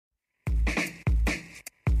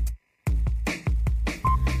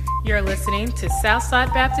You're listening to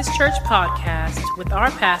Southside Baptist Church Podcast with our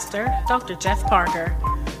pastor, Dr. Jeff Parker.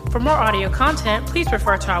 For more audio content, please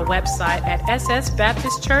refer to our website at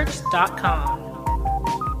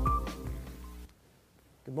ssbaptistchurch.com.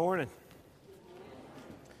 Good morning.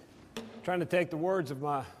 I'm trying to take the words of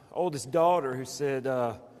my oldest daughter who said,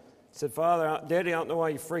 Father, Daddy, I don't know why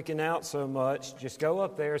you're freaking out so much. Just go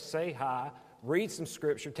up there, say hi, read some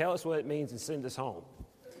scripture, tell us what it means, and send us home.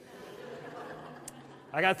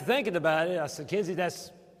 I got to thinking about it. I said, Kenzie,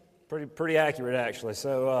 that's pretty accurate, actually.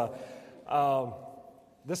 So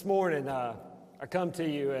this morning, I come to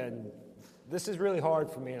you, and this is really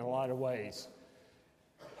hard for me in a lot of ways.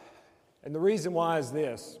 And the reason why is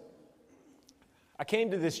this. I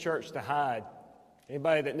came to this church to hide.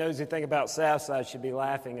 Anybody that knows anything about Southside should be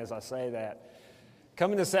laughing as I say that.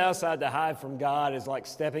 Coming to Southside to hide from God is like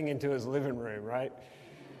stepping into his living room, right?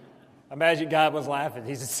 Imagine God was laughing.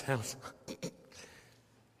 He's at Southside.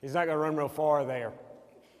 He's not going to run real far there.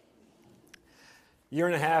 A year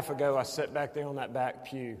and a half ago, I sat back there on that back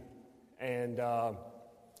pew. And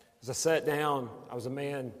as I sat down, I was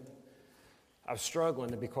struggling,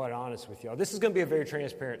 to be quite honest with y'all. This is going to be a very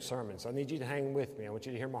transparent sermon, so I need you to hang with me. I want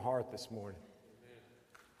you to hear my heart this morning.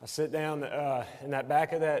 I sit down in that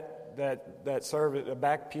back of that service, the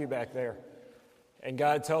back pew back there, and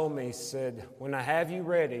God told me, He said, when I have you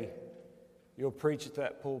ready, you'll preach at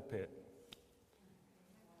that pulpit.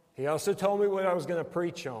 He also told me what I was going to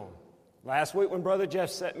preach on. Last week when Brother Jeff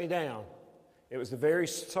set me down, it was the very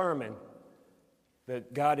sermon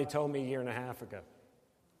that God had told me a year and a half ago.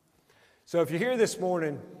 So if you're here this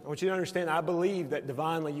morning, I want you to understand, I believe that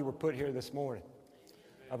divinely you were put here this morning.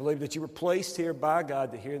 I believe that you were placed here by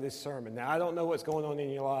God to hear this sermon. Now, I don't know what's going on in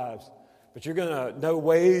your lives, but you're going to know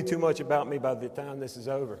way too much about me by the time this is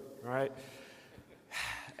over, all right?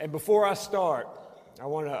 And before I start, I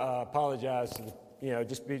want to apologize to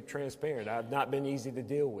just be transparent. I've not been easy to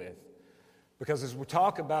deal with. Because as we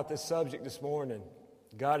talk about this subject this morning,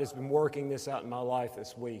 God has been working this out in my life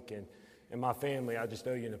this week. And my family, I just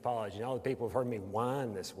owe you an apology. And all the people who have heard me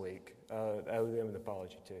whine this week, I owe them an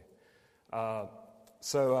apology too.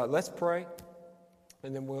 So let's pray,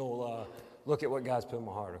 and then we'll look at what God's put in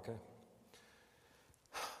my heart, okay?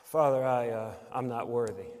 Father, I'm not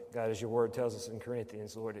worthy. God, as your word tells us in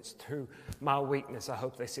Corinthians, Lord, it's through my weakness. I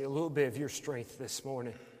hope they see a little bit of your strength this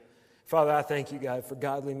morning. Father, I thank you, God, for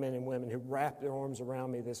godly men and women who wrapped their arms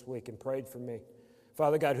around me this week and prayed for me.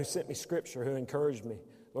 Father, God, who sent me scripture, who encouraged me.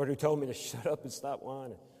 Lord, who told me to shut up and stop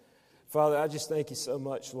whining. Father, I just thank you so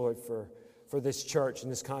much, Lord, for this church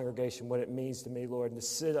and this congregation, what it means to me, Lord, and to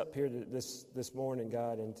sit up here this morning,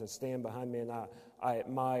 God, and to stand behind me. And I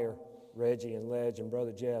admire Reggie and Ledge and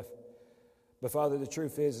Brother Jeff. But Father, the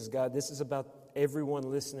truth is God, this is about everyone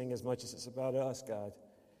listening as much as it's about us, God,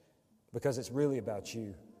 because it's really about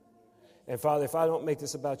you. And Father, if I don't make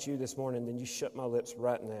this about you this morning, then you shut my lips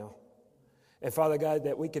right now. And Father God,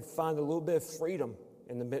 that we could find a little bit of freedom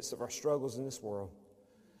in the midst of our struggles in this world.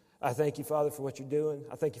 I thank you, Father, for what you're doing.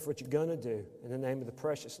 I thank you for what you're going to do. In the name of the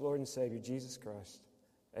precious Lord and Savior, Jesus Christ.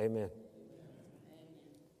 Amen.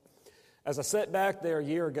 As I sat back there a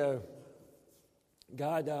year ago,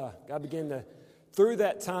 God began to, through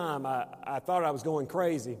that time, I thought I was going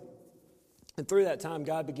crazy. And through that time,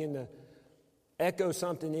 God began to echo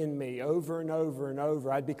something in me over and over and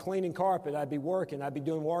over. I'd be cleaning carpet, I'd be working, I'd be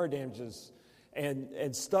doing water damages. And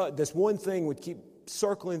this one thing would keep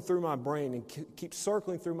circling through my brain and keep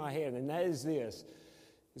circling through my head. And that is this,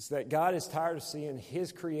 is that God is tired of seeing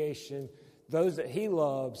His creation, those that He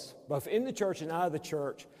loves, both in the church and out of the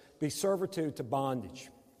church, be servitude to bondage.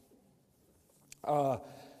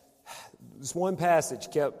 This one passage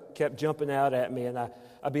kept jumping out at me, and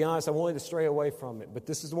I'll be honest, I wanted to stray away from it, but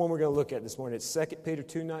this is the one we're going to look at this morning. It's 2 Peter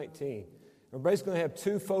 2:19. Everybody's going to have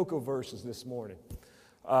two focal verses this morning.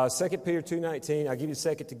 2 Peter 2:19, I'll give you a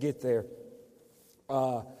second to get there.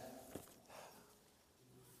 2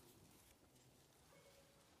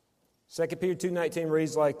 Peter 2:19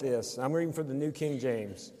 reads like this. I'm reading from the New King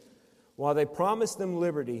James. While they promise them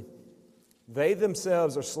liberty, they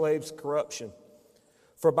themselves are slaves to corruption.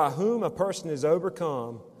 For by whom a person is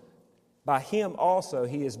overcome, by him also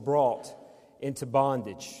he is brought into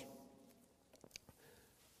bondage.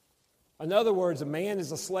 In other words, a man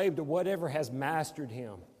is a slave to whatever has mastered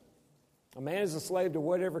him. A man is a slave to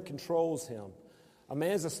whatever controls him. A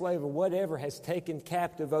man is a slave of whatever has taken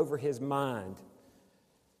captive over his mind.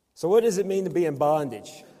 So what does it mean to be in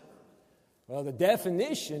bondage? Well, the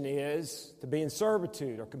definition is to be in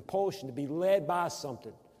servitude or compulsion, to be led by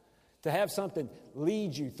something. To have something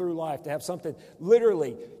lead you through life, to have something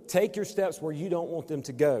literally take your steps where you don't want them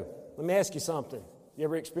to go. Let me ask you something. You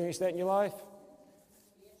ever experienced that in your life?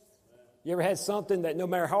 You ever had something that no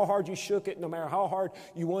matter how hard you shook it, no matter how hard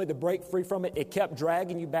you wanted to break free from it, it kept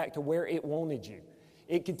dragging you back to where it wanted you?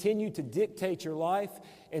 It continued to dictate your life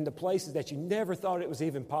into places that you never thought it was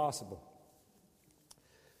even possible.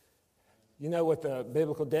 You know what the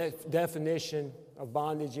biblical definition of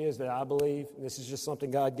bondage is that I believe, and this is just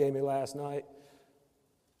something God gave me last night,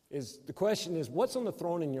 is the question is, what's on the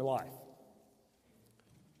throne in your life?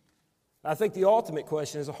 I think the ultimate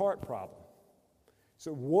question is a heart problem.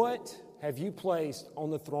 So what have you placed on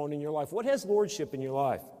the throne in your life? What has lordship in your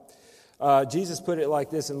life? Jesus put it like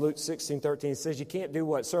this in Luke 16:13. It says you can't do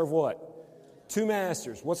what? Serve what? Two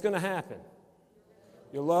masters. What's going to happen?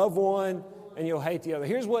 You'll love one and you'll hate the other.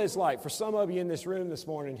 Here's what it's like. For some of you in this room this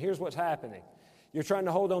morning, here's what's happening. You're trying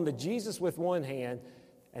to hold on to Jesus with one hand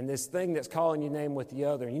and this thing that's calling your name with the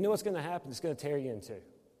other. And you know what's going to happen? It's going to tear you in two.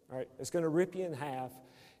 All right? It's going to rip you in half.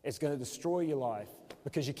 It's going to destroy your life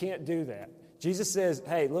because you can't do that. Jesus says,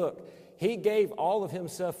 hey, look, He gave all of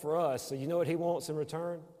Himself for us. So you know what He wants in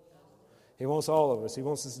return? He wants all of us. He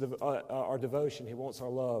wants our devotion. He wants our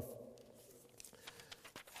love.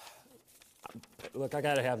 Look, I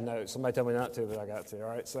got to have notes. Somebody tell me not to, but I got to, all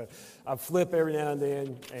right? So I flip every now and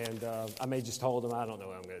then, and I may just hold them. I don't know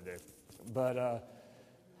what I'm going to do. But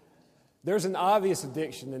there's an obvious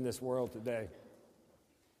addiction in this world today,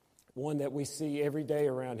 one that we see every day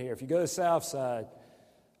around here. If you go to Southside,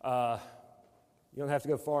 you don't have to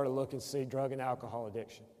go far to look and see drug and alcohol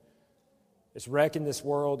addiction. It's wrecking this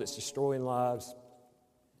world. It's destroying lives.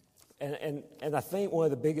 And I think one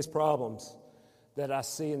of the biggest problems that I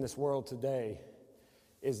see in this world today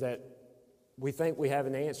is that we think we have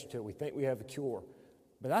an answer to it. We think we have a cure.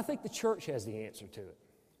 But I think the church has the answer to it.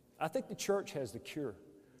 I think the church has the cure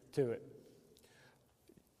to it.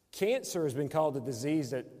 Cancer has been called a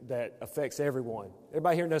disease that affects everyone.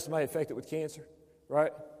 Everybody here knows somebody affected with cancer,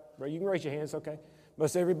 right? You can raise your hands, okay?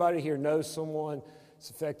 Most everybody here knows someone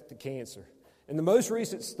that's affected with cancer. In the most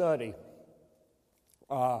recent study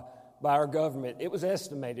by our government, it was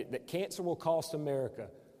estimated that cancer will cost America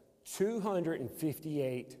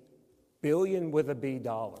 $258 billion with a B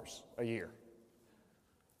dollars a year.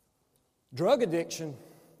 Drug addiction,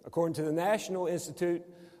 according to the National Institute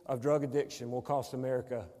of Drug Addiction, will cost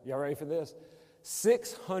America, y'all ready for this?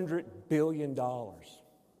 $600 billion.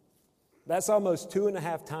 That's almost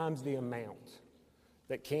 2.5 times the amount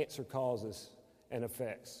that cancer causes and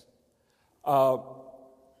affects.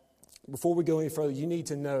 Before we go any further, you need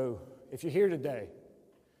to know, if you're here today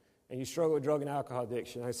and you struggle with drug and alcohol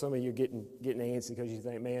addiction, I know some of you are getting antsy because you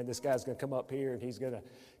think, man, this guy's going to come up here and he's going to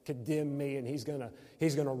condemn me and he's going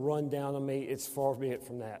to run down on me. It's far be it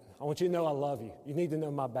from that. I want you to know I love you. You need to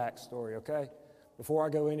know my backstory, okay? Before I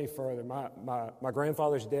go any further, my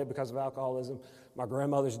grandfather's dead because of alcoholism. My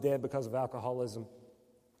grandmother's dead because of alcoholism.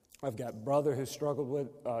 I've got a brother who's struggled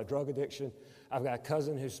with drug addiction. I've got a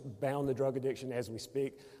cousin who's bound to drug addiction as we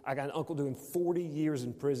speak. I got an uncle doing 40 years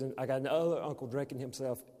in prison. I got another uncle drinking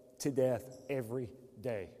himself to death every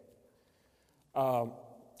day.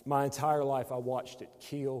 My entire life I watched it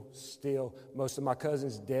kill, steal. Most of my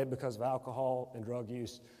cousins dead because of alcohol and drug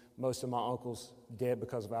use. Most of my uncles dead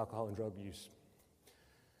because of alcohol and drug use.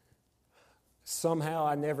 Somehow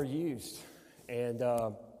I never used. And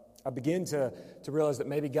I began to realize that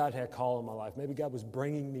maybe God had a call in my life. Maybe God was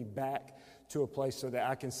bringing me back to a place so that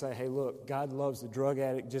I can say, hey, look, God loves the drug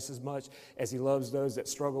addict just as much as He loves those that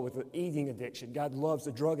struggle with eating addiction. God loves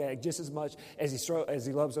the drug addict just as much as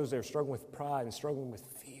He loves those that are struggling with pride and struggling with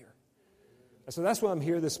fear. And so that's what I'm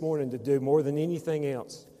here this morning to do more than anything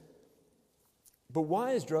else. But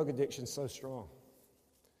why is drug addiction so strong?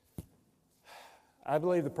 I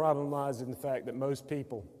believe the problem lies in the fact that most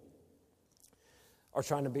people are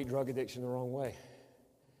trying to beat drug addiction the wrong way.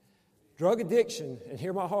 Drug addiction, and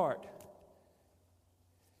hear my heart,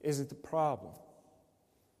 isn't the problem.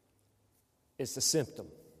 It's the symptom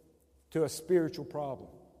to a spiritual problem.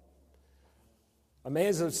 A man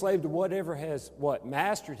is a slave to whatever has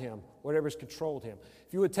mastered him, whatever has controlled him.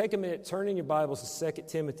 If you would take a minute, turn in your Bibles to 2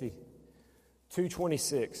 Timothy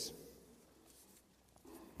 2:26.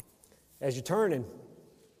 As you're turning,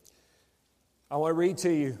 I want to read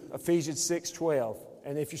to you Ephesians 6:12.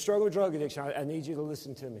 And if you struggle with drug addiction, I need you to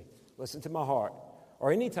listen to me. Listen to my heart.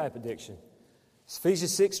 Or any type of addiction.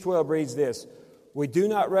 Ephesians 6:12 reads this: we do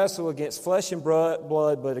not wrestle against flesh and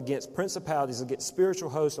blood, but against principalities, against spiritual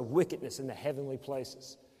hosts of wickedness in the heavenly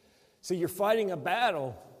places. So you're fighting a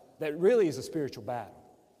battle that really is a spiritual battle.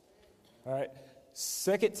 All right?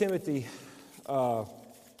 2 Timothy, I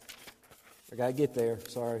got to get there.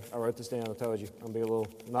 Sorry, I wrote this down. I told you. I'm going to be a little,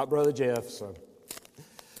 not Brother Jeff, so.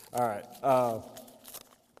 All right.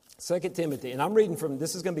 2 Timothy, and I'm reading from,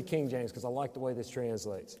 this is going to be King James because I like the way this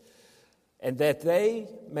translates. and that they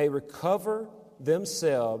may recover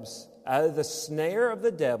themselves out of the snare of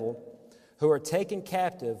the devil, who are taken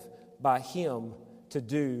captive by him to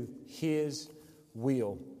do his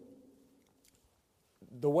will.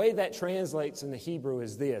 The way that translates in the Hebrew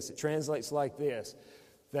is this. It translates like this: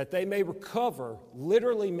 that they may recover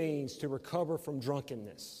literally means to recover from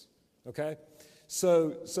drunkenness. Okay?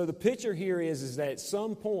 So the picture here is that at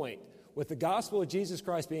some point, with the gospel of Jesus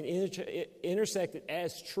Christ being intersected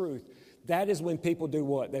as truth, that is when people do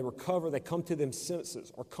what? They recover, they come to them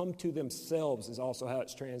senses, or come to themselves is also how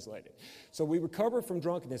it's translated. So we recover from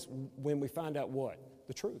drunkenness when we find out what?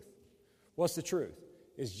 The truth. What's the truth?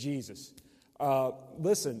 It's Jesus.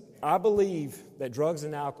 Listen, I believe that drugs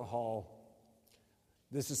and alcohol,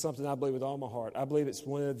 this is something I believe with all my heart. I believe it's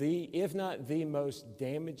one of the, if not the most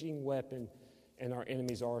damaging weapon in our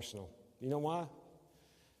enemy's arsenal. You know why?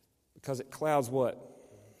 Because it clouds what?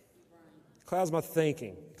 It clouds my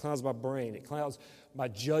thinking. It clouds my brain. It clouds my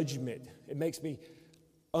judgment. It makes me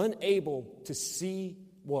unable to see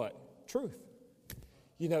what? Truth.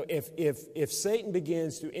 You know, if Satan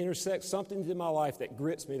begins to intersect something into my life that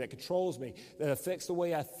grips me, that controls me, that affects the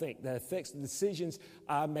way I think, that affects the decisions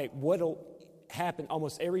I make, what'll happen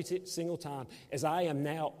almost every single time is I am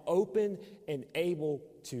now open and able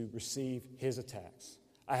to receive his attacks.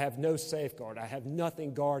 I have no safeguard. I have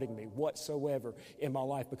nothing guarding me whatsoever in my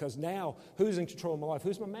life, because now who's in control of my life?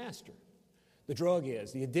 Who's my master? The drug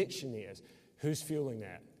is. The addiction is. Who's fueling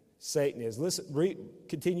that? Satan is. Listen,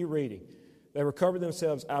 continue reading. They recovered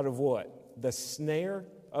themselves out of what? The snare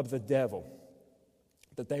of the devil,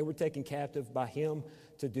 that they were taken captive by him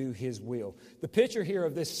to do his will. The picture here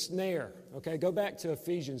of this snare, okay, go back to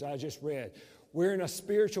Ephesians I just read. We're in a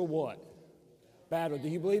spiritual what? Battle. Do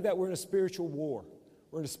you believe that we're in a spiritual war?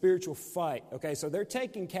 We're in a spiritual fight. Okay, so they're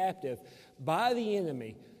taken captive by the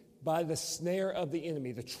enemy, by the snare of the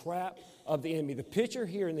enemy, the trap of the enemy. The picture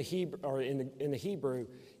here in the Hebrew, or in the Hebrew,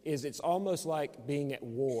 is it's almost like being at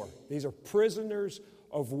war. These are prisoners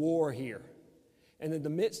of war here. And in the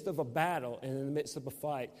midst of a battle and in the midst of a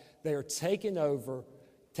fight, they are taken over,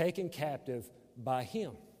 taken captive by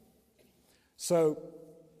him. So,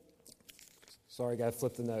 sorry, got to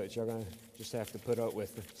flip the notes. Y'all going to just have to put up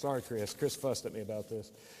with me. Sorry, Chris. Chris fussed at me about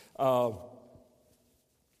this. What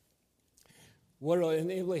will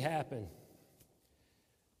inevitably happen?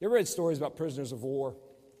 You ever read stories about prisoners of war?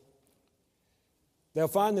 They'll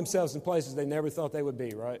find themselves in places they never thought they would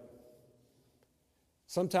be, right?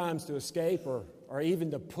 Sometimes to escape or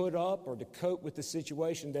even to put up or to cope with the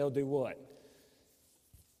situation, they'll do what?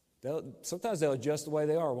 Sometimes they'll adjust the way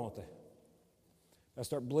they are, won't they? They'll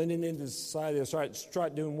start blending into society. They'll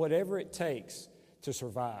start doing whatever it takes to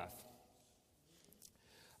survive.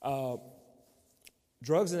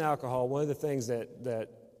 Drugs and alcohol, one of the things that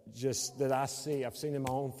I see, I've seen in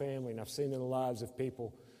my own family and I've seen in the lives of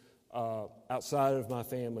people outside of my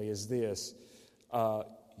family is this.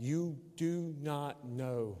 You do not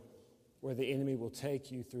know where the enemy will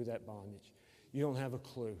take you through that bondage. You don't have a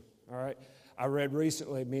clue, all right? I read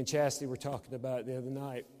recently, me and Chastity were talking about it the other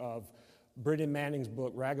night, of Brennan Manning's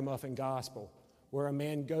book, Ragamuffin Gospel, where a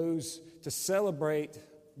man goes to celebrate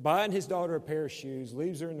buying his daughter a pair of shoes,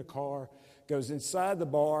 leaves her in the car, goes inside the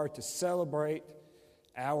bar to celebrate.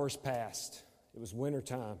 Hours passed. It was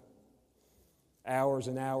wintertime. Hours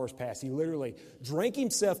and hours passed. He literally drank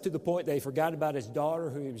himself to the point that he forgot about his daughter,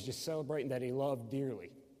 who he was just celebrating, that he loved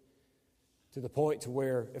dearly. To the point to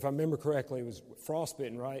where, if I remember correctly, it was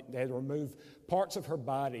frostbitten, right? They had to remove parts of her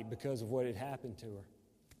body because of what had happened to her.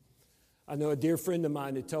 I know a dear friend of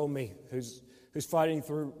mine that told me, who's fighting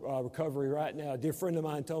through recovery right now, a dear friend of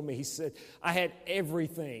mine told me, he said, I had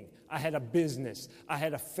everything. I had a business. I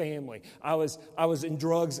had a family. I was in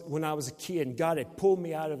drugs when I was a kid, and God had pulled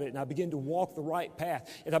me out of it, and I began to walk the right path,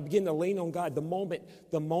 and I began to lean on God. The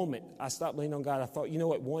moment I stopped leaning on God, I thought, you know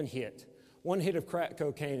what, one hit of crack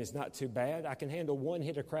cocaine is not too bad. I can handle one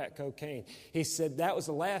hit of crack cocaine. He said, that was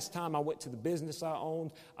the last time I went to the business I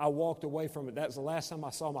owned. I walked away from it. That was the last time I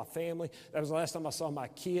saw my family. That was the last time I saw my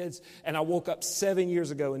kids. And I woke up 7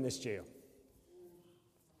 years ago in this jail.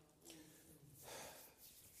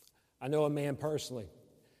 I know a man personally,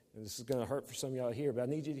 and this is going to hurt for some of y'all here, but I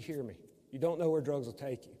need you to hear me. You don't know where drugs will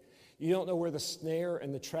take you. You don't know where the snare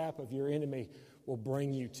and the trap of your enemy will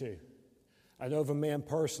bring you to. I know of a man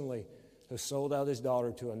personally who sold out his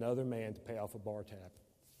daughter to another man to pay off a bar tab.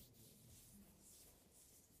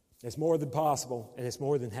 It's more than possible, and it's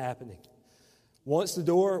more than happening. Once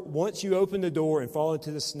you open the door and fall into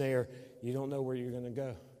the snare, you don't know where you're going to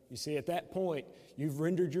go. You see, at that point, you've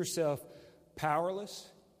rendered yourself powerless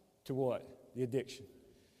to what? The addiction.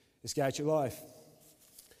 It's got your life.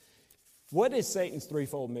 What is Satan's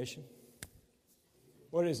threefold mission?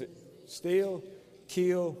 What is it? Steal,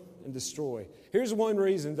 kill, and destroy. Here's one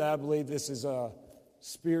reason that I believe this is a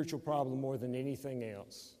spiritual problem more than anything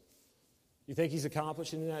else. You think he's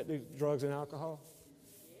accomplishing that through drugs and alcohol?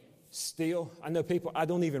 Steal. I know people I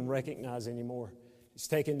don't even recognize anymore. He's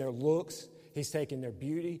taking their looks. He's taking their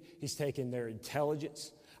beauty. He's taking their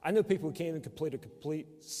intelligence. I know people who can't even complete a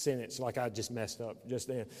complete sentence like I just messed up just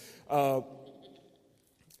then.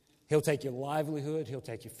 He'll take your livelihood. He'll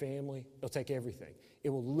take your family. He'll take everything. It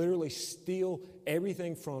will literally steal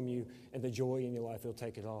everything from you, and the joy in your life, he'll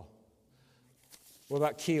take it all. What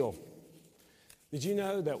about kill? Did you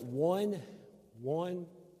know that 1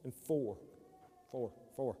 in 4,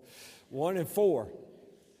 1 in 4,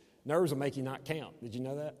 nerves will make you not count. Did you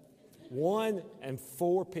know that? 1 in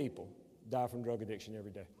 4 people die from drug addiction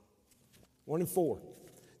every day. 1 in 4.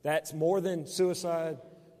 That's more than suicide.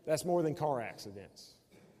 That's more than car accidents.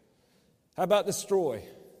 How about destroy?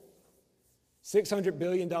 $600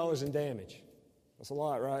 billion in damage. That's a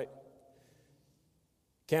lot, right?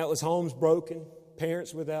 Countless homes broken,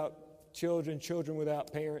 parents without children, children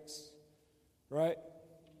without parents, right?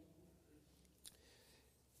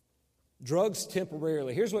 Drugs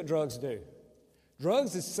temporarily. Here's what drugs do.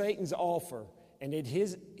 Drugs is Satan's offer, and it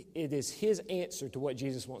is his answer to what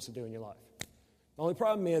Jesus wants to do in your life. The only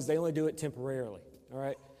problem is they only do it temporarily, all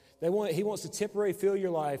right? He wants to temporarily fill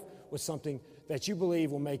your life with something that you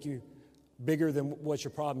believe will make you bigger than what's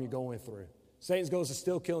your problem you're going through. Satan's goal is to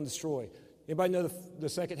steal, kill, and destroy. Anybody know the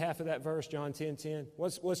second half of that verse, John 10:10?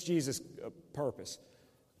 What's Jesus' purpose?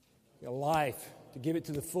 Life, to give it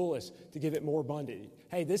to the fullest, to give it more abundantly.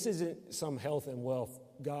 Hey, this isn't some health and wealth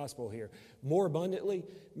gospel here. More abundantly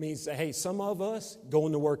means that, hey, some of us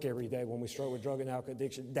going to work every day when we struggle with drug and alcohol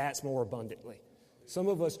addiction, that's more abundantly. Some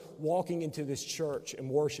of us walking into this church and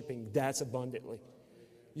worshiping, that's abundantly.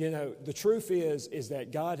 You know, the truth is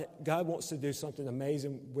that God wants to do something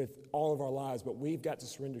amazing with all of our lives, but we've got to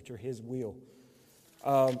surrender to His will.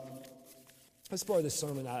 That's part of this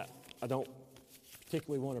sermon I don't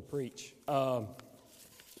particularly want to preach,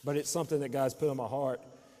 but it's something that God's put on my heart.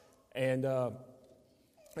 And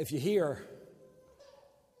if you hear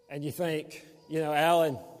and you think, you know,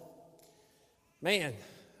 Alan, man,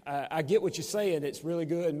 I get what you're saying. It's really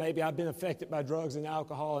good. Maybe I've been affected by drugs and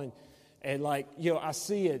alcohol, and like, you know, I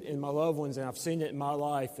see it in my loved ones, and I've seen it in my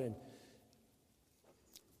life. And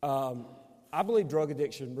I believe drug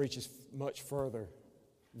addiction reaches much further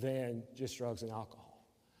than just drugs and alcohol.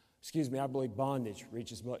 I believe bondage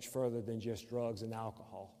reaches much further than just drugs and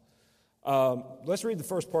alcohol. Let's read the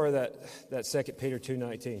first part of that 2 Peter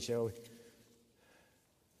 2:19, shall we?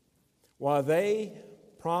 While they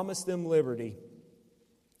promise them liberty,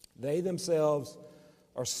 they themselves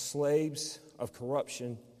are slaves of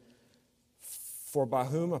corruption. For by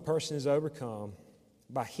whom a person is overcome,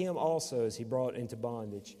 by him also is he brought into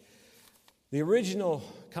bondage. The original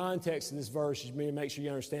context of this verse is me to make sure you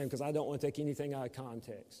understand, because I don't want to take anything out of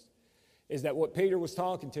context, is that what Peter was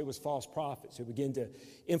talking to was false prophets who began to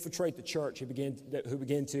infiltrate the church, who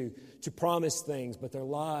began to promise things, but their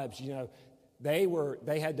lives, you know,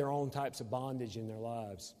 they had their own types of bondage in their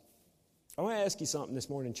lives. I want to ask you something this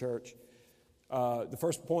morning, church. The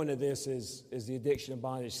first point of this is the addiction of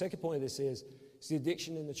bondage. Second point of this is the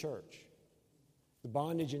addiction in the church, the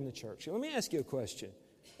bondage in the church. Let me ask you a question.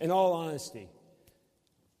 In all honesty,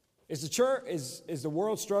 is the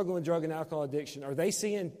world struggling with drug and alcohol addiction? Are they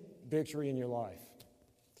seeing victory in your life?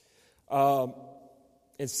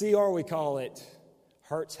 In CR, we call it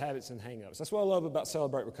hurts, habits, and hang-ups. That's what I love about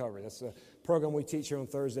Celebrate Recovery. That's the program we teach here on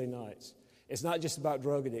Thursday nights. It's not just about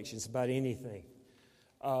drug addiction. It's about anything.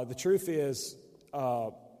 The truth is,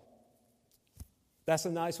 that's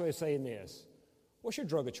a nice way of saying this. What's your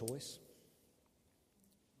drug of choice?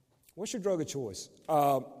 What's your drug of choice?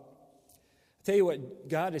 I tell you what,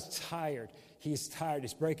 God is tired. He is tired.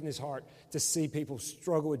 It's breaking His heart to see people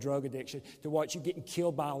struggle with drug addiction, to watch you getting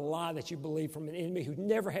killed by a lie that you believe from an enemy who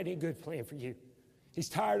never had any good plan for you. He's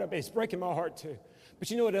tired of it. It's breaking my heart too.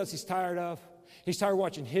 But you know what else He's tired of? He's tired of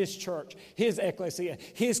watching His church, His ecclesia,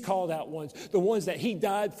 His called out ones, the ones that He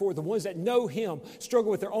died for, the ones that know Him, struggle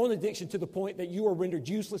with their own addiction to the point that you are rendered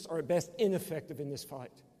useless or at best ineffective in this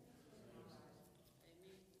fight.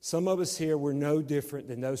 Some of us here, we're no different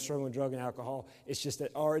than those struggling with drug and alcohol. It's just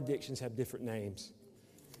that our addictions have different names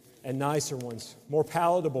and nicer ones, more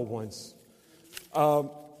palatable ones.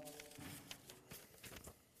 So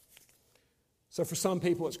for some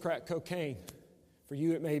people, it's crack cocaine. For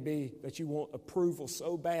you, it may be that you want approval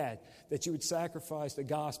so bad that you would sacrifice the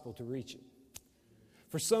gospel to reach it.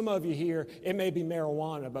 For some of you here, it may be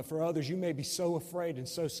marijuana, but for others, you may be so afraid and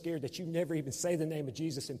so scared that you never even say the name of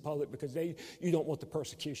Jesus in public because you don't want the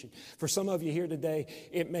persecution. For some of you here today,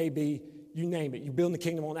 it may be, you name it, you're building the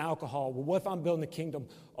kingdom on alcohol. Well, what if I'm building the kingdom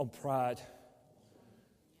on pride?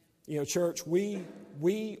 You know, church, we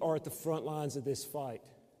are at the front lines of this fight.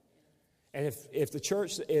 And if the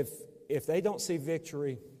church, if they don't see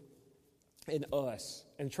victory in us,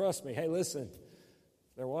 and trust me, hey, listen,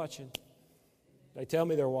 they're watching. They tell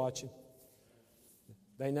me they're watching.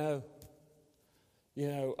 They know. You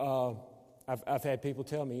know, I've had people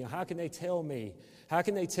tell me, you know, how can they tell me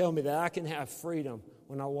that I can have freedom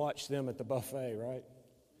when I watch them at the buffet, right?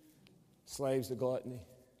 Slaves to gluttony.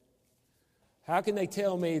 How can they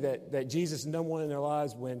tell me that Jesus is number one in their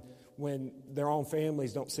lives when their own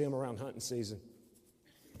families don't see them around hunting season?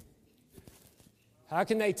 How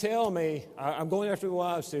can they tell me, I'm going after the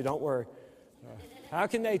wives too, don't worry. How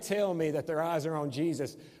can they tell me that their eyes are on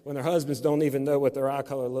Jesus when their husbands don't even know what their eye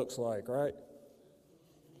color looks like, right?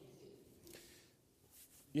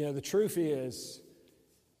 You know, the truth is,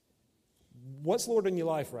 what's Lord in your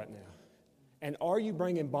life right now? And are you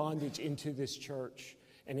bringing bondage into this church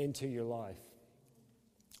and into your life?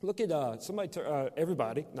 Look at,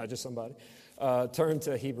 everybody, not just somebody, turn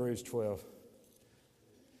to Hebrews 12.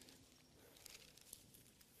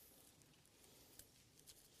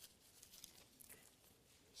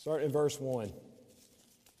 Start in verse 1.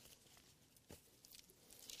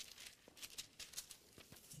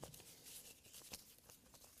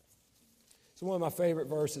 It's one of my favorite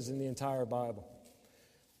verses in the entire Bible.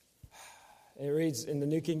 It reads, in the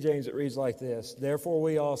New King James, it reads like this: Therefore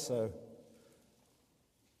we also,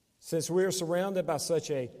 since we are surrounded by such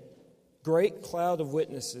a great cloud of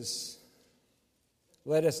witnesses,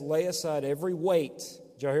 let us lay aside every weight.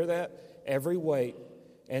 Did y'all hear that? Every weight.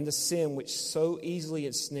 And the sin which so easily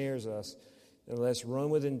ensnares us, and let us run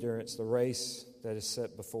with endurance the race that is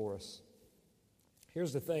set before us.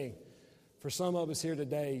 Here's the thing. For some of us here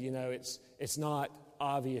today, you know, it's not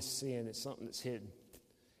obvious sin. It's something that's hidden.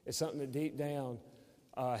 It's something that deep down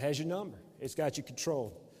has your number. It's got you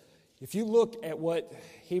controlled. If you look at what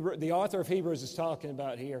the author of Hebrews is talking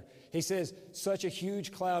about here, he says, such a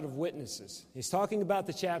huge cloud of witnesses. He's talking about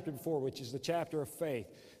the chapter before, which is the chapter of faith.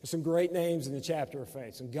 There's some great names in the chapter of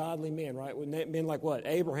faith, some godly men, right? Men like what?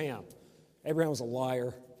 Abraham. Abraham was a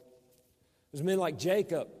liar. There's men like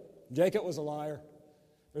Jacob. Jacob was a liar.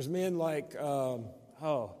 There's men like, who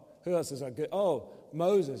else is that good? Oh,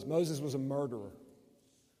 Moses. Moses was a murderer.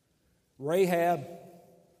 Rahab.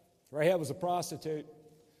 Rahab was a prostitute.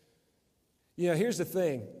 You know, here's the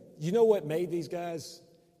thing. You know what made these guys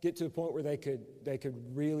get to the point where they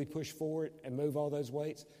could really push forward and move all those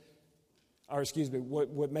weights?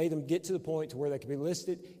 What made them get to the point to where they could be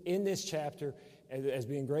listed in this chapter as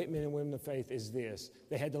being great men and women of faith is this.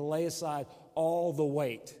 They had to lay aside all the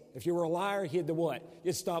weight. If you were a liar, you had to what?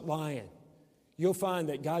 You'd stop lying. You'll find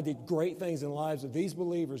that God did great things in the lives of these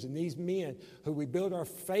believers and these men who we build our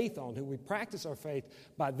faith on, who we practice our faith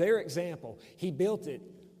by their example. He built it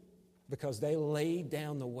because they laid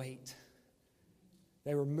down the weight.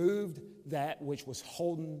 They removed that which was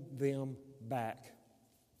holding them back.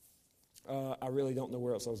 I really don't know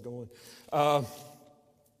where else I was going.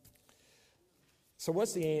 So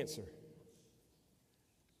what's the answer?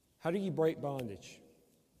 How do you break bondage?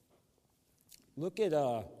 Look at,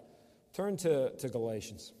 turn to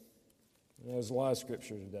Galatians. There's a lot of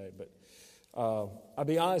scripture today, but I'll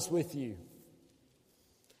be honest with you.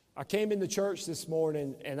 I came into church this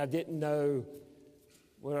morning and I didn't know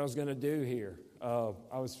what I was going to do here. I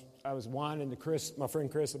was whining to Chris, my friend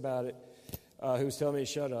Chris, about it, who was telling me to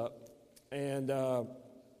shut up. And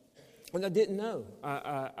I didn't know.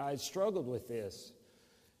 I struggled with this.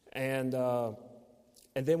 And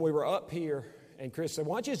then we were up here, and Chris said,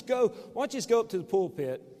 why don't you just go up to the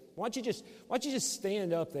pulpit? Why don't you just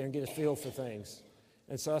stand up there and get a feel for things?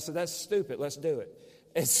 And so I said, that's stupid. Let's do it.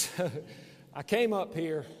 And so I came up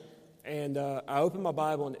here, and I opened my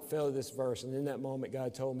Bible, and it fell to this verse. And in that moment,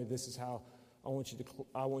 God told me, this is how I want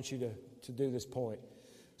you to do this point.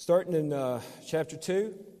 Starting in chapter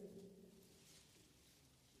 2.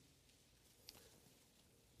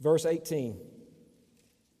 Verse 18.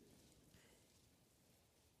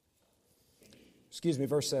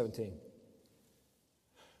 Verse 17.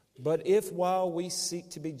 But if while we seek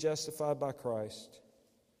to be justified by Christ,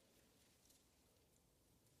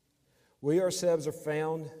 we ourselves are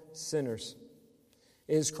found sinners,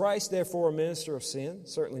 is Christ therefore a minister of sin?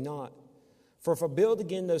 Certainly not. For if I build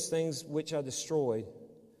again those things which I destroyed,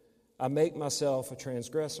 I make myself a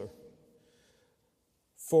transgressor.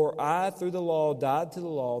 For I, through the law, died to the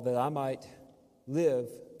law that I might live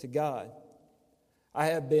to God. I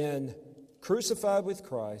have been crucified with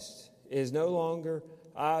Christ. It is no longer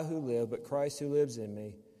I who live, but Christ who lives in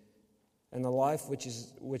me. And the life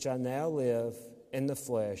which I now live in the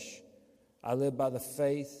flesh, I live by the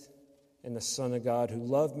faith in the Son of God, who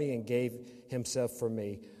loved me and gave himself for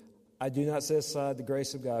me. I do not set aside the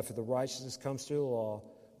grace of God, for the righteousness comes through the law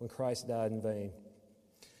when Christ died in vain.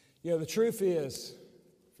 You know, the truth is,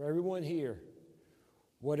 for everyone here,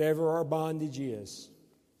 whatever our bondage is,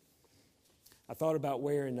 I thought about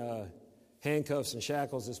wearing handcuffs and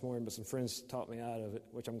shackles this morning, but some friends talked me out of it,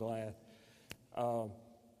 which I'm glad.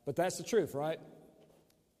 But that's the truth, right?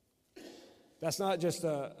 That's not just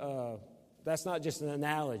an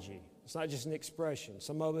analogy. It's not just an expression.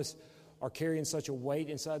 Some of us are carrying such a weight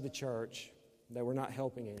inside the church that we're not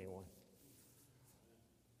helping anyone.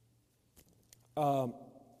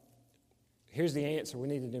 Here's the answer. We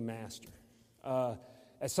need a new master.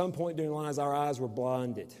 At some point during the lives, our eyes were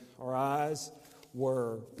blinded. Our eyes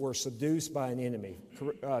were seduced by an enemy.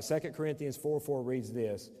 2 Corinthians 4:4 reads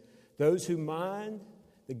this: those who mind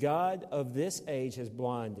the God of this age has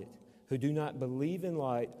blinded, who do not believe in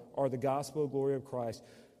light or the gospel of glory of Christ,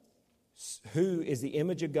 who is the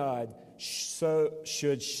image of God, so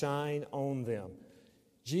should shine on them.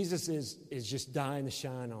 Jesus is just dying to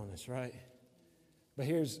shine on us, right? But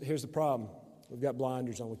here's the problem. We've got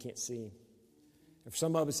blinders on. We can't see him. And for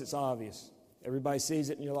some of us, it's obvious. Everybody sees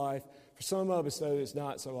it in your life. For some of us, though, it's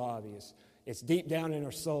not so obvious. It's deep down in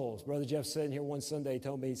our souls. Brother Jeff sitting here one Sunday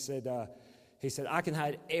told me, he said, I can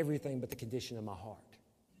hide everything but the condition of my heart.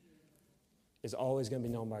 It's always going to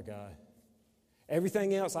be known by God.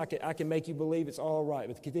 Everything else, I can make you believe it's all right,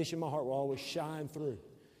 but the condition of my heart will always shine through.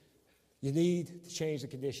 You need to change the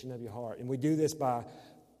condition of your heart. And we do this by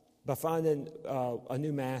finding a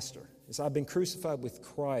new master. So I've been crucified with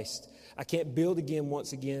Christ. I can't build again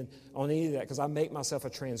once again on any of that because I make myself a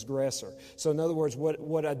transgressor. So in other words,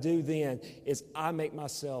 what I do then is I make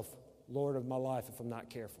myself Lord of my life if I'm not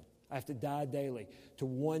careful. I have to die daily to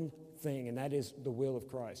one thing, and that is the will of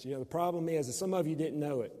Christ. You know, the problem is that some of you didn't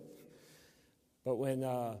know it. But when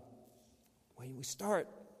we start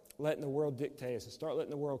letting the world dictate us and start letting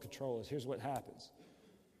the world control us, here's what happens.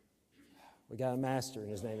 We got a master, and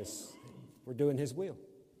his name is, we're doing his will.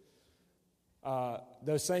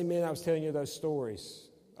 Those same men I was telling you those stories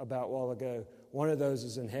about a while ago, one of those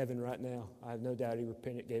is in heaven right now. I have no doubt he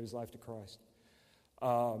repented, gave his life to Christ.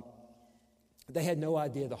 They had no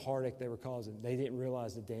idea the heartache they were causing. They didn't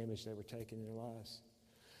realize the damage they were taking in their lives.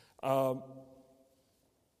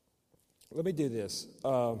 Let me do this.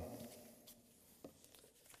 To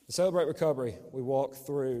celebrate recovery, we walk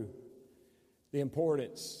through the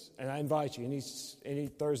importance, and I invite you, any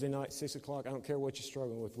Thursday night, 6 o'clock, I don't care what you're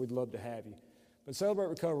struggling with, we'd love to have you. But Celebrate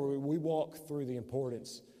Recovery, we walk through the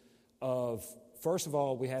importance of, first of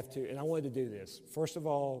all, we have to, and I wanted to do this, first of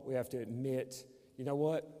all, we have to admit, you know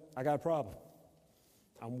what, I got a problem.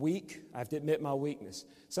 I'm weak, I have to admit my weakness.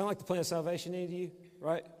 Sound like the plan of salvation into you,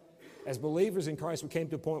 right? As believers in Christ, we came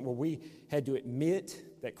to a point where we had to admit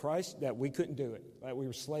that we couldn't do it, that we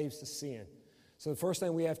were slaves to sin. So the first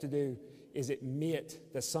thing we have to do is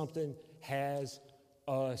admit that something has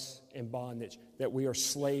us in bondage, that we are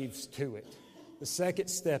slaves to it. The second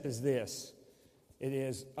step is this. It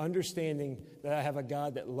is understanding that I have a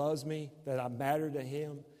God that loves me, that I matter to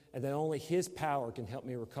him, and that only his power can help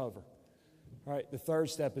me recover. All right, the third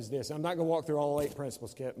step is this. I'm not going to walk through all 8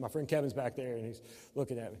 principles. My friend Kevin's back there, and he's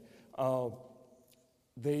looking at me.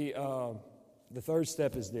 The third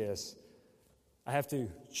step is this. I have to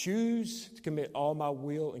choose to commit all my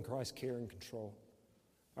will in Christ's care and control.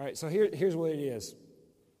 All right, so here's what it is.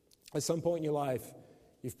 At some point in your life,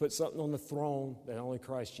 you've put something on the throne that only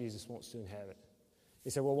Christ Jesus wants to inhabit.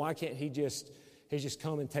 You say, well, why can't he just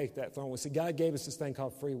come and take that throne? Well, see, God gave us this thing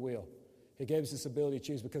called free will. He gave us this ability to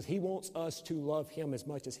choose because he wants us to love him as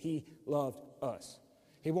much as he loved us.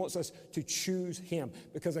 He wants us to choose him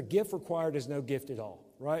because a gift required is no gift at all,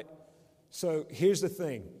 right? So here's the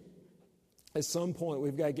thing. At some point,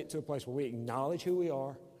 we've got to get to a place where we acknowledge who we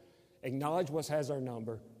are, acknowledge what has our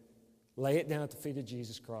number, lay it down at the feet of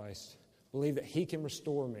Jesus Christ, believe that he can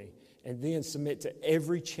restore me, and then submit to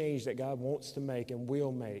every change that God wants to make and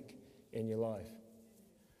will make in your life.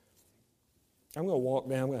 I'm going to walk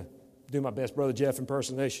down. I'm going to do my best Brother Jeff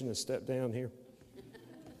impersonation and step down here.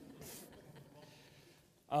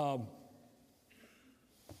 I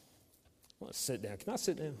want to sit down. Can I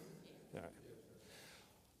sit down? All right.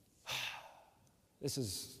 This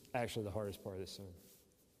is actually the hardest part of this sermon.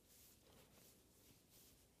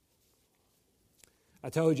 I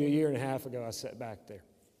told you a year and a half ago I sat back there.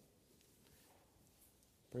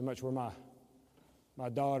 Pretty much where my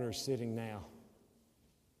daughter is sitting now.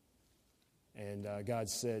 And God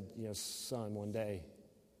said, son, one day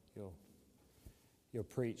you'll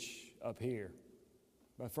preach up here.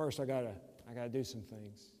 But first I gotta do some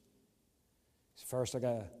things. First I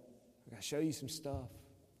gotta show you some stuff.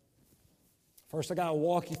 First I gotta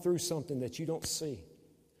walk you through something that you don't see.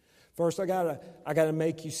 First I gotta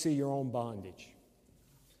make you see your own bondage.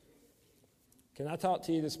 Can I talk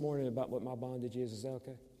to you this morning about what my bondage is? Is that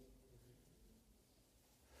okay?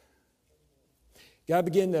 God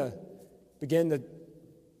began to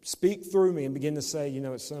speak through me and begin to say,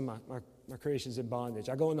 son, my creation's in bondage.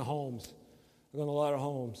 I go into homes. I go into a lot of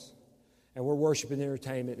homes, and we're worshiping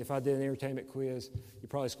entertainment. If I did an entertainment quiz, you'd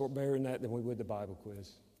probably score better than that than we would the Bible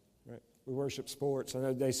quiz. Right? We worship sports. I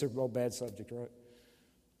know today's Super Bowl, bad subject, right?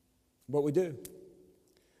 But we do.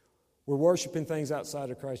 We're worshiping things outside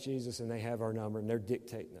of Christ Jesus, and they have our number, and they're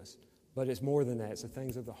dictating us. But it's more than that. It's the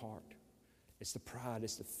things of the heart. It's the pride.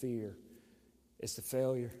 It's the fear. It's the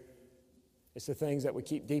failure. It's the things that we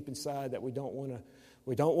keep deep inside that we don't want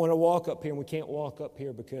to walk up here, and we can't walk up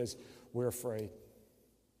here because we're afraid.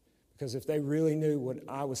 Because if they really knew what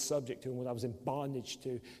I was subject to and what I was in bondage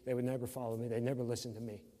to, they would never follow me. They'd never listen to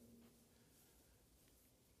me.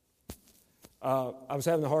 I was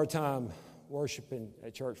having a hard time worshiping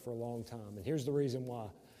at church for a long time, and here's the reason why.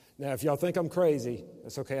 Now, if y'all think I'm crazy,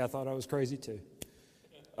 that's okay. I thought I was crazy too.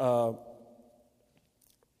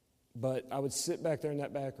 But I would sit back there in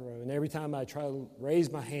that back row, and every time I try to raise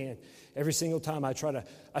my hand, every single time I try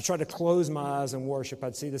to close my eyes and worship,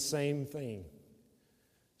 I'd see the same thing.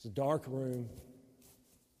 It's a dark room.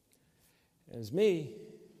 It was me,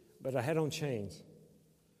 but I had on chains.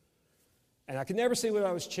 And I could never see what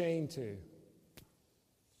I was chained to.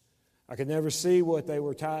 I could never see what they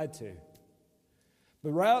were tied to.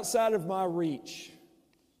 But right outside of my reach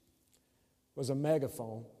was a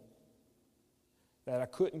megaphone that I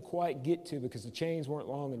couldn't quite get to because the chains weren't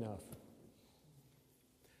long enough.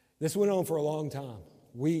 This went on for a long time,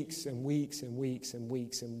 weeks and weeks and weeks and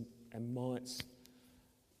weeks and months.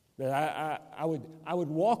 That I would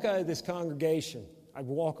walk out of this congregation, I'd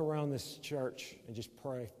walk around this church and just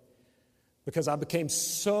pray because I became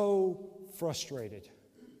so frustrated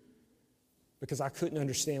because I couldn't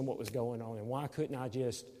understand what was going on and why couldn't I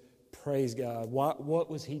just praise God? What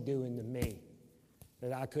was He doing to me?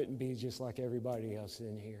 That I couldn't be just like everybody else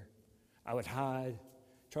in here. I would hide,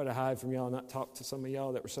 try to hide from y'all, not talk to some of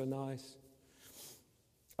y'all that were so nice.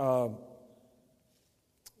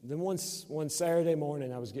 Then one Saturday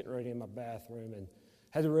morning, I was getting ready in my bathroom and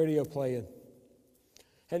had the radio playing.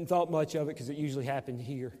 Hadn't thought much of it because it usually happened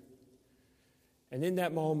here. And in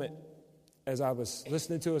that moment, as I was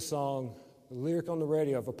listening to a song, the lyric on the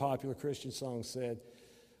radio of a popular Christian song said,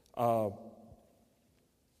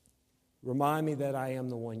 remind me that I am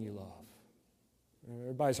the one you love.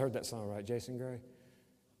 Everybody's heard that song, right? Jason Gray?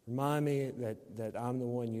 Remind me that I'm the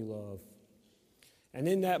one you love. And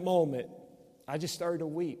in that moment, I just started to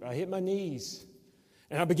weep. I hit my knees,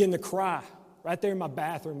 and I began to cry right there in my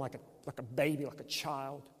bathroom like a baby, like a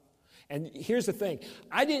child. And here's the thing.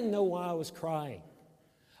 I didn't know why I was crying.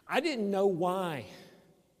 I didn't know why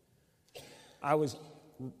I was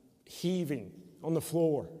heaving on the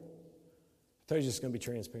floor. I told you this is going to be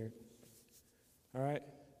transparent. All right?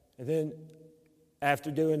 And then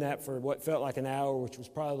after doing that for what felt like an hour, which was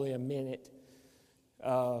probably a minute,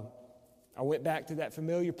 I went back to that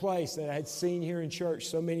familiar place that I had seen here in church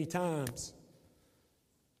so many times.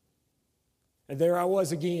 And there I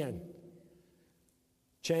was again,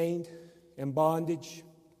 chained in bondage.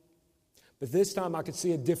 But this time I could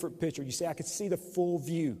see a different picture. You see, I could see the full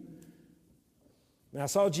view. And I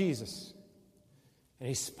saw Jesus, and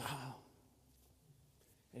He smiled,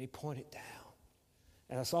 and He pointed down.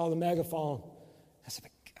 And I saw the megaphone. I said,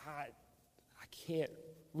 God, I can't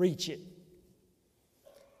reach it.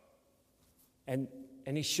 And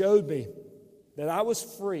He showed me that I was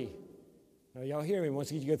free. Now, y'all hear me.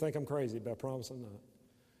 Once again, you're going to think I'm crazy, but I promise I'm not.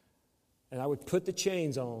 And I would put the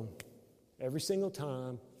chains on every single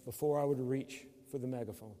time before I would reach for the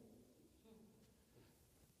megaphone.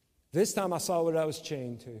 This time I saw what I was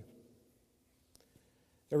chained to.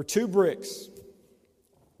 There were 2 bricks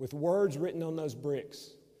with words written on those bricks.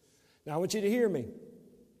 Now, I want you to hear me.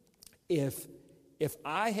 If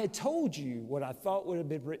I had told you what I thought would have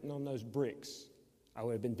been written on those bricks, I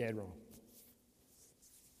would have been dead wrong.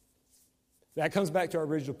 That comes back to our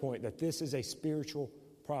original point, that this is a spiritual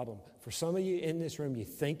problem. For some of you in this room, you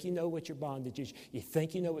think you know what your bondage is. You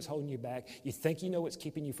think you know what's holding you back. You think you know what's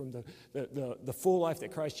keeping you from the full life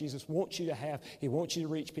that Christ Jesus wants you to have. He wants you to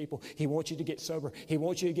reach people. He wants you to get sober. He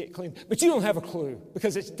wants you to get clean. But you don't have a clue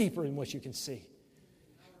because it's deeper than what you can see.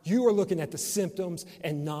 You are looking at the symptoms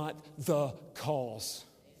and not the cause.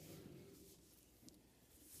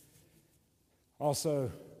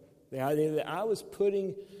 Also, the idea that I was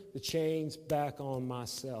putting the chains back on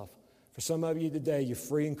myself. For some of you today, you're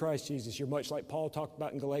free in Christ Jesus. You're much like Paul talked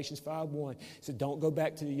about in Galatians 5:1. He said, don't go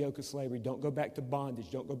back to the yoke of slavery. Don't go back to bondage.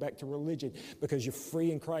 Don't go back to religion because you're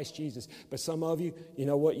free in Christ Jesus. But some of you, you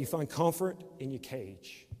know what? You find comfort in your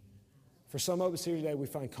cage. For some of us here today, we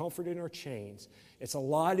find comfort in our chains. It's a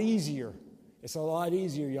lot easier. It's a lot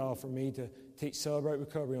easier, y'all, for me to teach Celebrate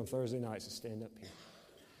Recovery on Thursday nights to stand up here.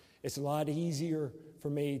 It's a lot easier for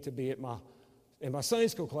me to be in my Sunday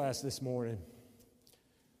school class this morning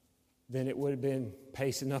than it would have been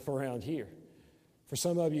pacing up around here. For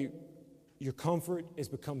some of you, your comfort has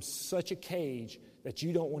become such a cage that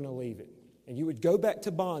you don't want to leave it. And you would go back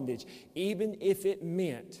to bondage even if it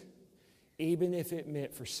meant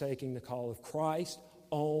forsaking the call of Christ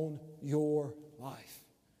on your life.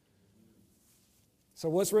 So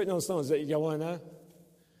what's written on the stones? Y'all want to know?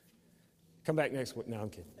 Come back next week. No, I'm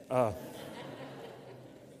kidding.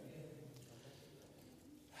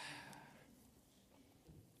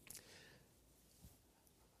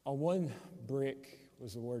 On one brick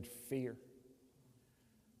was the word fear.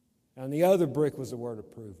 On the other brick was the word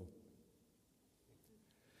approval.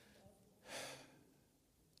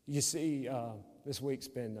 You see, this week's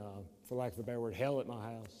been, for lack of a better word, hell at my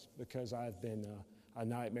house because I've been a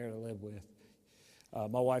nightmare to live with.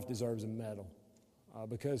 My wife deserves a medal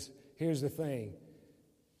because here's the thing.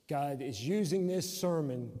 God is using this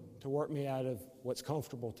sermon to work me out of what's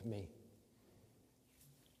comfortable to me.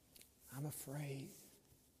 I'm afraid.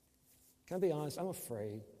 Can I be honest? I'm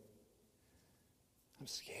afraid. I'm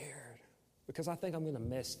scared because I think I'm going to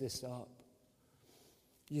mess this up.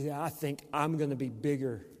 I think I'm going to be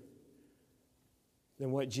bigger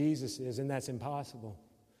than what Jesus is, and that's impossible.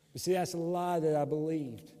 You see, that's a lie that I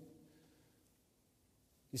believed.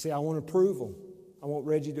 You see, I want approval. I want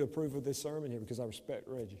Reggie to approve of this sermon here because I respect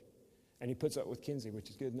Reggie. And he puts up with Kinsey, which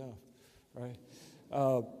is good enough, right?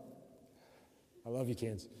 I love you,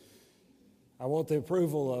 Kins. I want the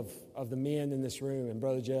approval of the men in this room and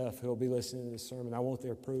Brother Jeff, who will be listening to this sermon. I want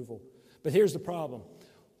their approval. But here's the problem.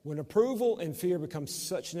 When approval and fear become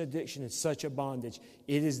such an addiction and such a bondage,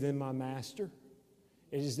 it is then my master.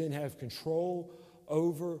 It is then have control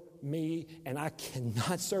over me, and I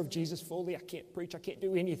cannot serve Jesus fully. I can't preach. I can't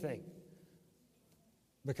do anything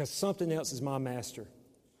because something else is my master.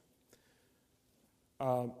 I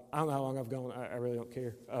don't know how long I've gone. I really don't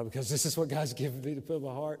care because this is what God's given me to put in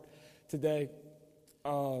my heart today.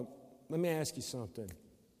 Let me ask you something.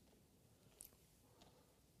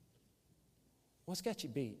 What's got you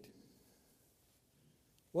beat?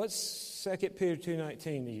 What's 2 Peter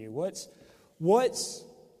 2:19 to you?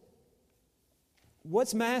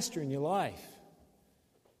 What's mastering your life?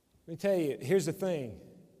 Let me tell you, here's the thing.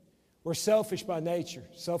 We're selfish by nature.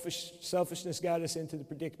 Selfishness got us into the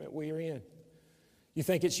predicament we are in. You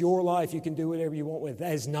think it's your life, you can do whatever you want with it.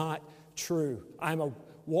 That is not true. I'm a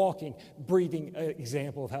walking, breathing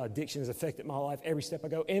example of how addiction has affected my life every step I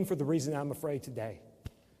go, and for the reason I'm afraid today.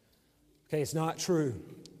 Okay, it's not true.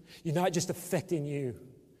 You're not just affecting you,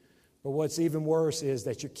 but what's even worse is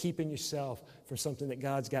that you're keeping yourself from something that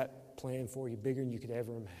God's got planned for you bigger than you could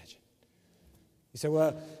ever imagine. You say,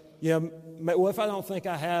 well, what if I don't think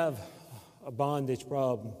I have a bondage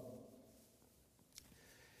problem?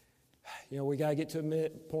 We got to get to a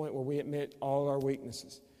point where we admit all our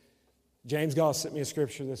weaknesses. James Goss sent me a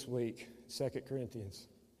scripture this week, 2 Corinthians,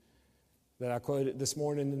 that I quoted this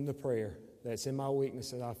morning in the prayer, that's in my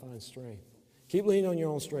weakness that I find strength. Keep leaning on your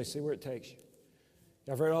own strength, see where it takes you.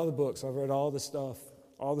 I've read all the books, I've read all the stuff,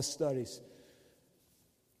 all the studies.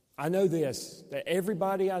 I know this, that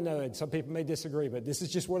everybody I know, and some people may disagree, but this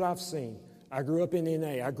is just what I've seen. I grew up in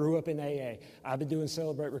NA, I grew up in AA, I've been doing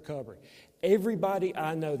Celebrate Recovery. Everybody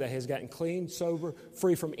I know that has gotten clean, sober,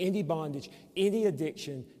 free from any bondage, any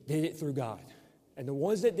addiction, did it through God. And the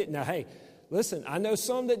ones that didn't, now hey, listen, I know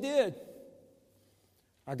some that did.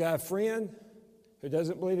 I got a friend who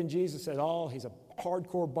doesn't believe in Jesus at all. He's a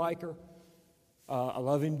hardcore biker. I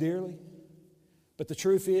love him dearly. But the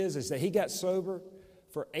truth is that he got sober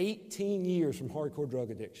for 18 years from hardcore drug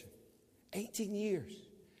addiction. 18 years.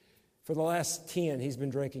 For the last 10, he's been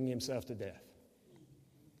drinking himself to death.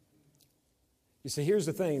 You see, here's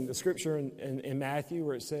the thing. The scripture in Matthew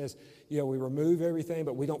where it says, we remove everything,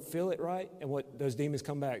 but we don't feel it right. And what those demons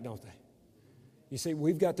come back, don't they? You see,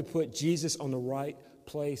 we've got to put Jesus on the right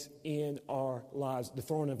place in our lives, the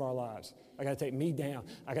throne of our lives. I got to take me down.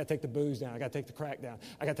 I got to take the booze down. I got to take the crack down.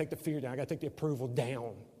 I got to take the fear down. I got to take the approval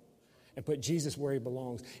down and put Jesus where he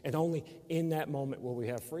belongs. And only in that moment will we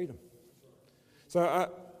have freedom. So I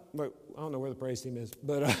don't know where the praise team is,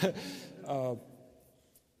 but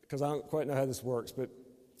because I don't quite know how this works, but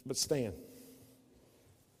stand.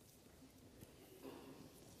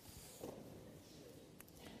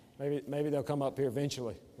 Maybe they'll come up here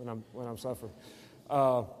eventually when I'm suffering.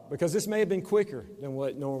 Because this may have been quicker than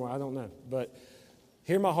what normal. I don't know. But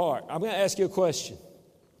hear my heart. I'm going to ask you a question,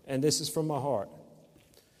 and this is from my heart.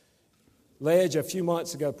 Ledge, a few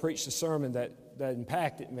months ago, preached a sermon that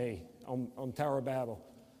impacted me on Tower of Babel.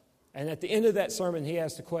 And at the end of that sermon, he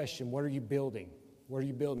asked the question, what are you building? What are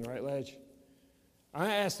you building, right, Ledge?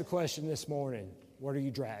 I asked the question this morning, what are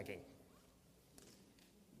you dragging?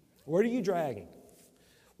 What are you dragging?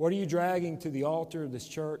 What are you dragging to the altar of this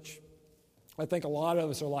church? I think a lot of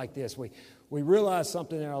us are like this. We realize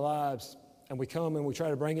something in our lives, and we come and we try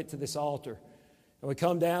to bring it to this altar. And we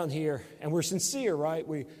come down here, and we're sincere, right?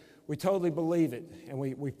 We totally believe it, and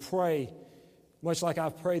we pray, much like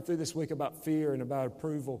I've prayed through this week about fear and about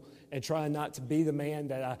approval and trying not to be the man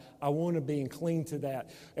that I want to be and cling to that.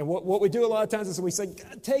 And what we do a lot of times is we say,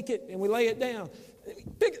 God, take it, and we lay it down.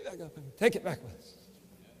 Pick it back up and take it back with us.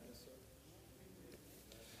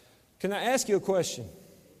 Can I ask you a question?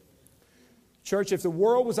 Church, if the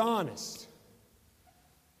world was honest,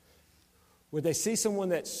 would they see someone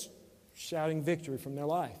that's shouting victory from their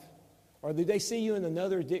life? Or do they see you in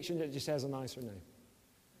another addiction that just has a nicer name?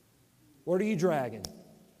 What are you dragging?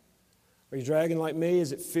 Are you dragging like me?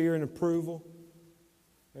 Is it fear and approval?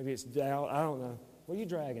 Maybe it's doubt. I don't know. What are you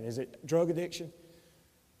dragging? Is it drug addiction?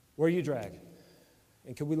 Where are you dragging?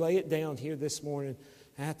 And could we lay it down here this morning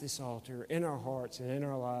at this altar, in our hearts and in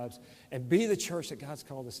our lives, and be the church that God's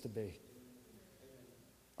called us to be?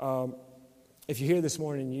 If you're here this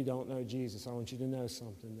morning and you don't know Jesus, I want you to know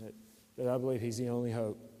something, that I believe He's the only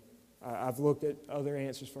hope. I've looked at other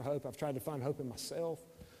answers for hope. I've tried to find hope in myself.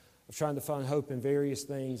 I've tried to find hope in various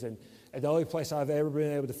things, and the only place I've ever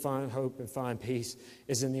been able to find hope and find peace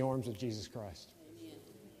is in the arms of Jesus Christ.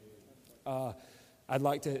 I'd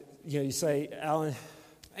like to, you say, Alan,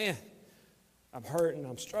 man, I'm hurting,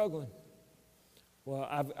 I'm struggling. Well,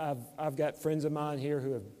 I've got friends of mine here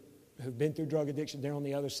who've been through drug addiction. They're on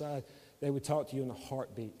the other side. They would talk to you in a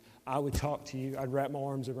heartbeat. I would talk to you. I'd wrap my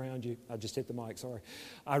arms around you. I just hit the mic, sorry.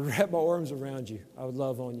 I'd wrap my arms around you. I would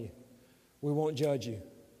love on you. We won't judge you.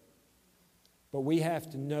 But we have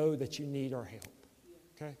to know that you need our help.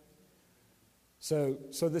 Okay? So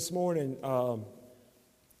this morning, I'm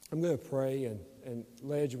going to pray. And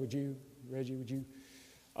Ledge, Reggie, would you?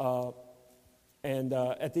 At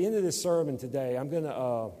the end of this sermon today, I'm going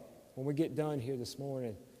to, when we get done here this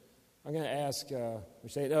morning, I'm going to ask,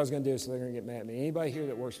 which I was going to do, so they're going to get mad at me. Anybody here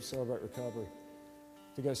that works with Celebrate Recovery,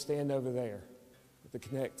 to go stand over there at the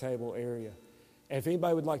Connect table area. And if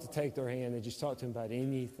anybody would like to take their hand and just talk to them about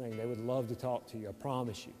anything, they would love to talk to you, I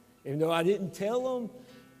promise you. Even though I didn't tell them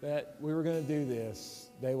that we were going to do this,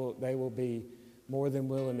 they will be more than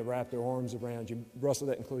willing to wrap their arms around you. Russell,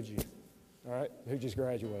 that includes you, all right, who just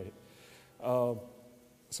graduated. So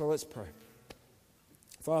let's pray.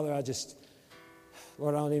 Father,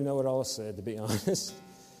 Lord, I don't even know what all I said, to be honest.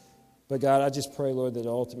 But God, I just pray, Lord, that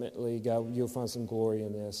ultimately, God, you'll find some glory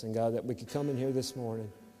in this. And God, that we could come in here this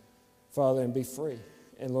morning, Father, and be free.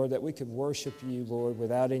 And Lord, that we could worship you, Lord,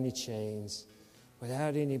 without any chains,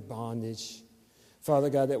 without any bondage. Father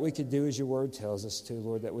God, that we could do as your word tells us to,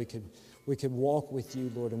 Lord, that we could walk with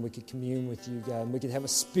you, Lord, and we could commune with you, God. And we could have a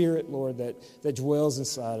spirit, Lord, that dwells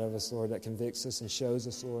inside of us, Lord, that convicts us and shows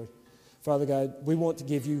us, Lord. Father God, we want to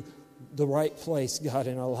give you the right place, God,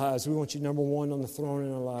 in our lives. We want you number one on the throne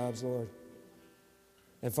in our lives, Lord.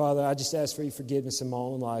 And Father, I just ask for your forgiveness in my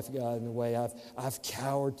own life, God, in the way I've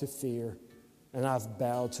cowered to fear and I've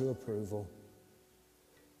bowed to approval.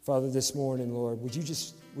 Father, this morning, Lord, would you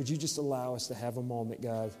just allow us to have a moment,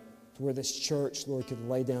 God, to where this church, Lord, could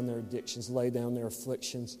lay down their addictions, lay down their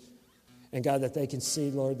afflictions. And God, that they can see,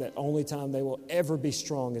 Lord, that only time they will ever be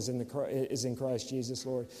strong is in Christ Jesus,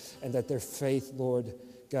 Lord. And that their faith, Lord,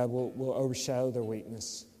 God, will overshadow their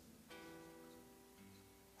weakness.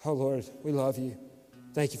 Oh, Lord, we love you.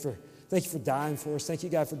 Thank you for dying for us. Thank you,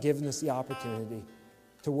 God, for giving us the opportunity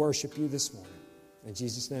to worship you this morning. In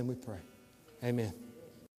Jesus' name we pray. Amen.